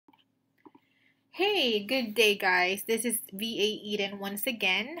Hey, good day, guys. This is VA Eden once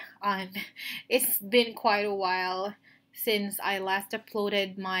again. It's been quite a while since I last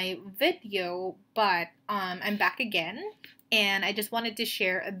uploaded my video, but I'm back again, and I just wanted to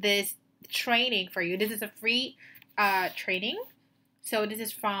share this training for you. This is a free training. So this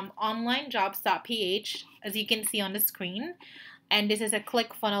is from onlinejobs.ph, as you can see on the screen, and this is a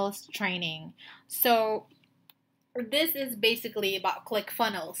ClickFunnels training. So this is basically about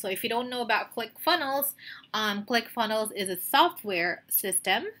ClickFunnels. So if you don't know about ClickFunnels, ClickFunnels is a software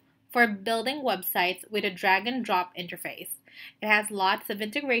system for building websites with a drag and drop interface. It has lots of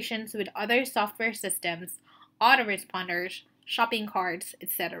integrations with other software systems, autoresponders, shopping carts,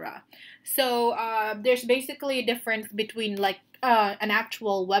 etc. So there's basically a difference between an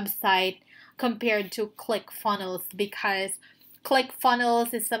actual website compared to ClickFunnels, because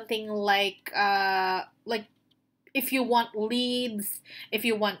ClickFunnels is something like if you want leads, if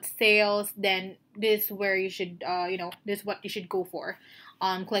you want sales, then this is where you should, this is what you should go for,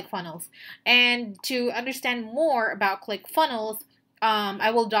 ClickFunnels. And to understand more about ClickFunnels,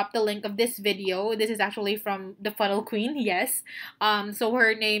 I will drop the link of this video. This is actually from the Funnel Queen, yes. So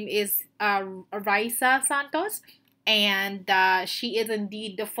her name is Raisa Santos, and she is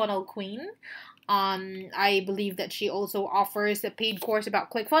indeed the Funnel Queen. I believe that she also offers a paid course about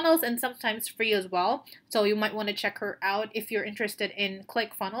ClickFunnels and sometimes free as well. So you might want to check her out if you're interested in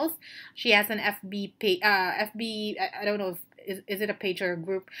ClickFunnels. She has an FB page, FB. I don't know if is it a page or a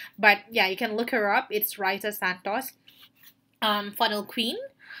group, but yeah, you can look her up. It's Raisa Santos, Funnel Queen.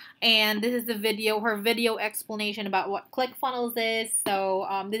 And this is the video, her video explanation about what ClickFunnels is. So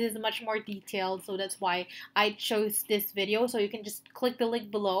this is much more detailed, so that's why I chose this video. So you can just click the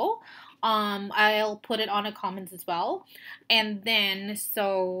link below. I'll put it on the comments as well. And then,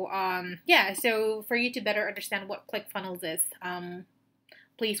 yeah, so for you to better understand what ClickFunnels is,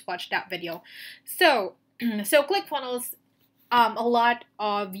 please watch that video. So, so ClickFunnels, a lot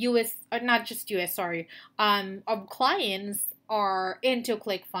of US, or not just US, sorry, of clients are into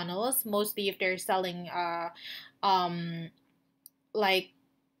ClickFunnels, mostly if they're selling um like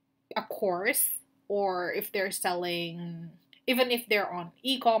a course, or if they're selling, even if they're on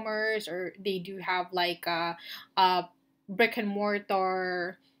e-commerce, or they do have like a brick and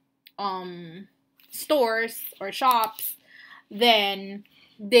mortar stores or shops, then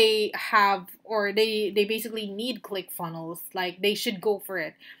they have, or they basically need ClickFunnels. Like, they should go for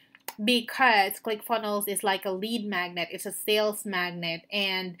it, because ClickFunnels is like a lead magnet, it's a sales magnet,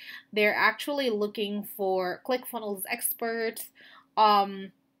 and they're actually looking for ClickFunnels experts.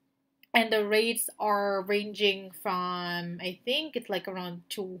 Um, and the rates are ranging from, I think it's like around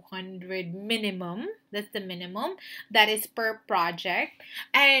 200 minimum. That's the minimum. That is per project.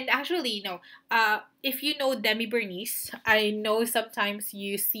 And actually, if you know Demi Bernice, I know sometimes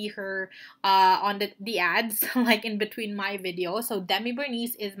you see her on the ads, like in between my videos. So Demi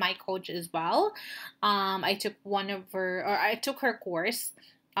Bernice is my coach as well. I took I took her course.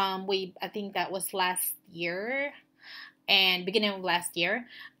 I think that was last year, and beginning of last year,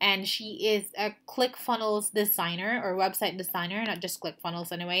 and she is a ClickFunnels designer, or website designer, not just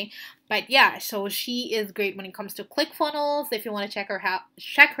ClickFunnels anyway. But yeah, so she is great when it comes to ClickFunnels. If you want to check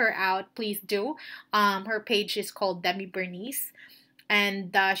her out, please do. Her page is called Demi Bernice,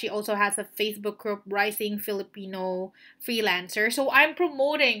 and she also has a Facebook group, Rising Filipino Freelancer. So I'm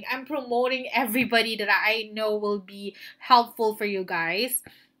promoting everybody that I know will be helpful for you guys.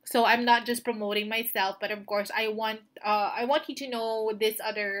 So I'm not just promoting myself, but of course I want you to know these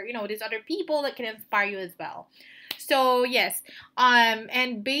other people that can inspire you as well. So yes,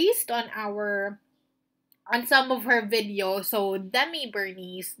 and based on some of her videos, so Demi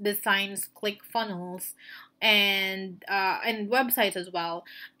Bernice designs ClickFunnels and websites as well.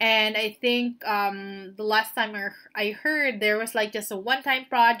 And I think the last time I heard, there was like just a one-time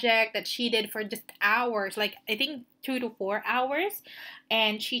project that she did for just hours, like I think 2 to 4 hours,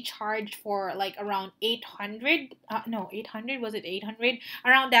 and she charged for like around 800. No, 800, was it 800?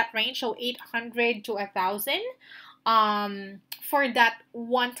 Around that range, so 800 to 1,000 for that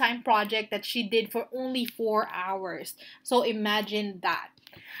one time project that she did for only 4 hours. So imagine that.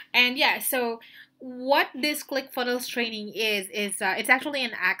 And yeah, so what this ClickFunnels training is it's actually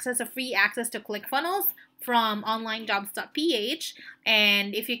a free access to ClickFunnels from onlinejobs.ph.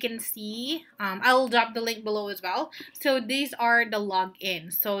 And if you can see, I'll drop the link below as well. So these are the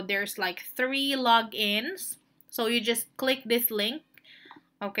logins. So there's like 3 logins. So you just click this link.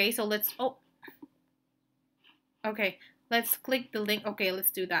 Okay, so okay, let's click the link. Okay, let's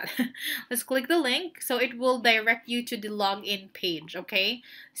do that. Let's click the link. So it will direct you to the login page, okay?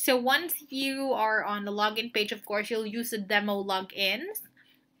 So once you are on the login page, of course, you'll use the demo logins.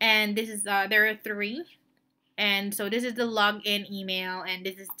 and this is there are three. And so this is the login email, and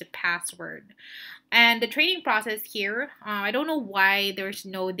this is the password. And the training process here, I don't know why there's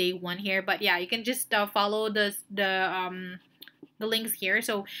no day one here, but yeah, you can just follow the links here.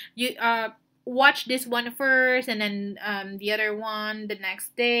 So you watch this one first, and then the other one the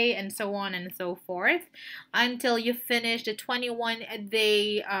next day, and so on and so forth, until you finish the 21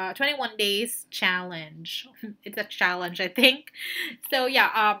 days challenge. It's a challenge, I think. So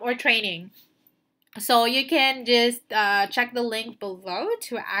yeah, or training. So you can just check the link below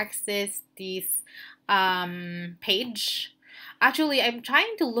to access this page. Actually, I'm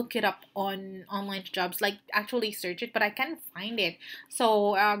trying to look it up on online jobs, like actually search it, but I can't find it.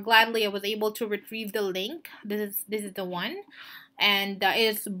 So gladly, I was able to retrieve the link. This is the one, and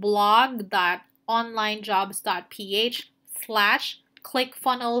it's blog.onlinejobs.ph slash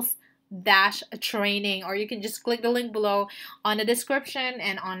clickfunnels dash training, or you can just click the link below on the description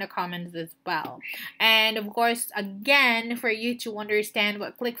and on the comments as well. And of course, again, for you to understand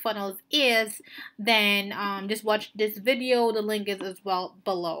what ClickFunnels is, then just watch this video. The link is as well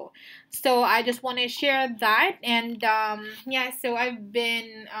below. So I just want to share that. And yeah, so I've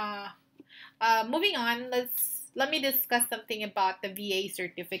been moving on. Let me discuss something about the VA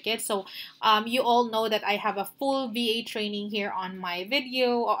certificate. So you all know that I have a full VA training here on my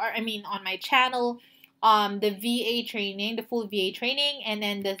video, or I mean on my channel. The VA training, the full VA training, and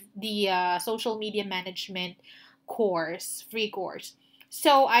then the social media management course, free course.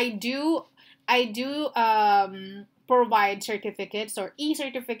 So I do provide certificates or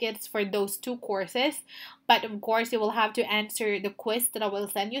e-certificates for those two courses, but of course you will have to answer the quiz that I will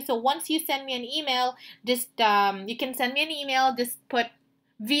send you. So once you send me an email, just you can send me an email, just put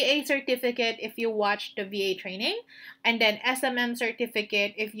VA certificate if you watched the VA training, and then SMM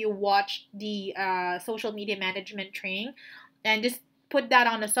certificate if you watched the social media management training, and just put that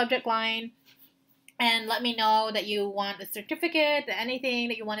on the subject line, and let me know that you want a certificate, anything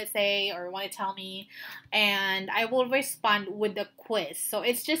that you want to say or want to tell me, and I will respond with the quiz. So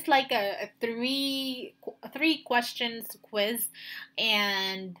it's just like a three questions quiz,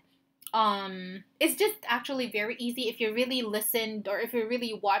 and it's just actually very easy if you really listened, or if you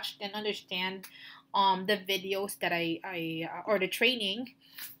really watched and understand the videos that I or the training,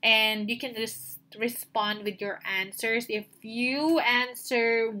 and you can just respond with your answers. If you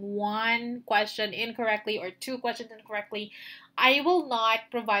answer one question incorrectly or two questions incorrectly, I will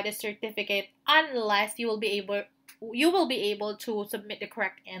not provide a certificate unless you will be able to submit the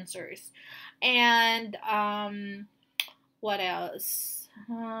correct answers. And what else?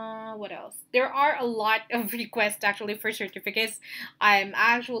 What else? There are a lot of requests actually for certificates. I'm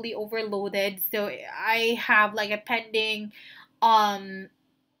actually overloaded, so I have like a pending um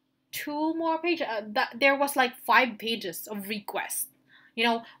two more pages. There was like 5 pages of requests.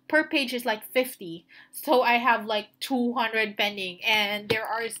 Per page is like 50. So I have like 200 pending, and there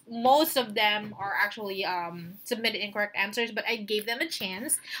are most of them are actually submitted incorrect answers, but I gave them a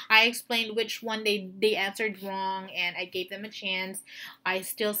chance. I explained which one they answered wrong, and I gave them a chance. I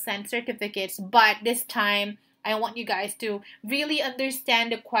still sent certificates, but this time I want you guys to really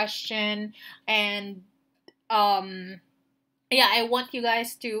understand the question, and yeah, I want you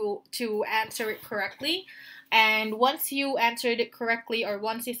guys to answer it correctly. And once you answered it correctly, or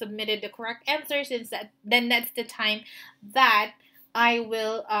once you submitted the correct answers, then that's the time that I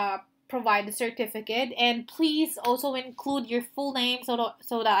will provide the certificate. And please also include your full name, so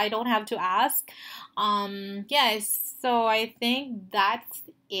that I don't have to ask. Yes, so I think that's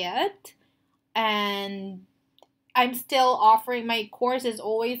it. And I'm still offering, my course is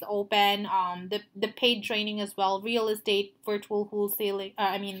always open. The paid training as well, real estate virtual wholesaling.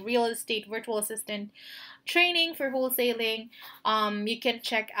 Real estate virtual assistant training for wholesaling. You can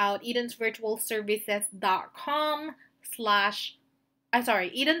check out edensvirtualservices.com slash.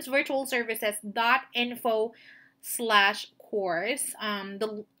 edensvirtualservices.info/course.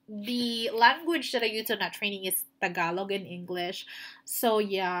 The language that I use in that training is Tagalog and English. So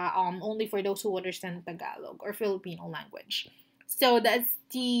yeah, only for those who understand Tagalog or Filipino language. So that's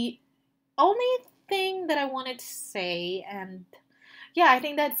the only thing that I wanted to say, and yeah, I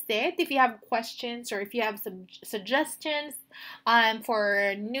think that's it. If you have questions, or if you have some suggestions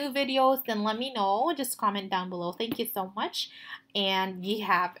for new videos, then let me know. Just comment down below. Thank you so much, and you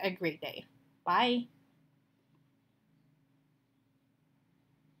have a great day. Bye.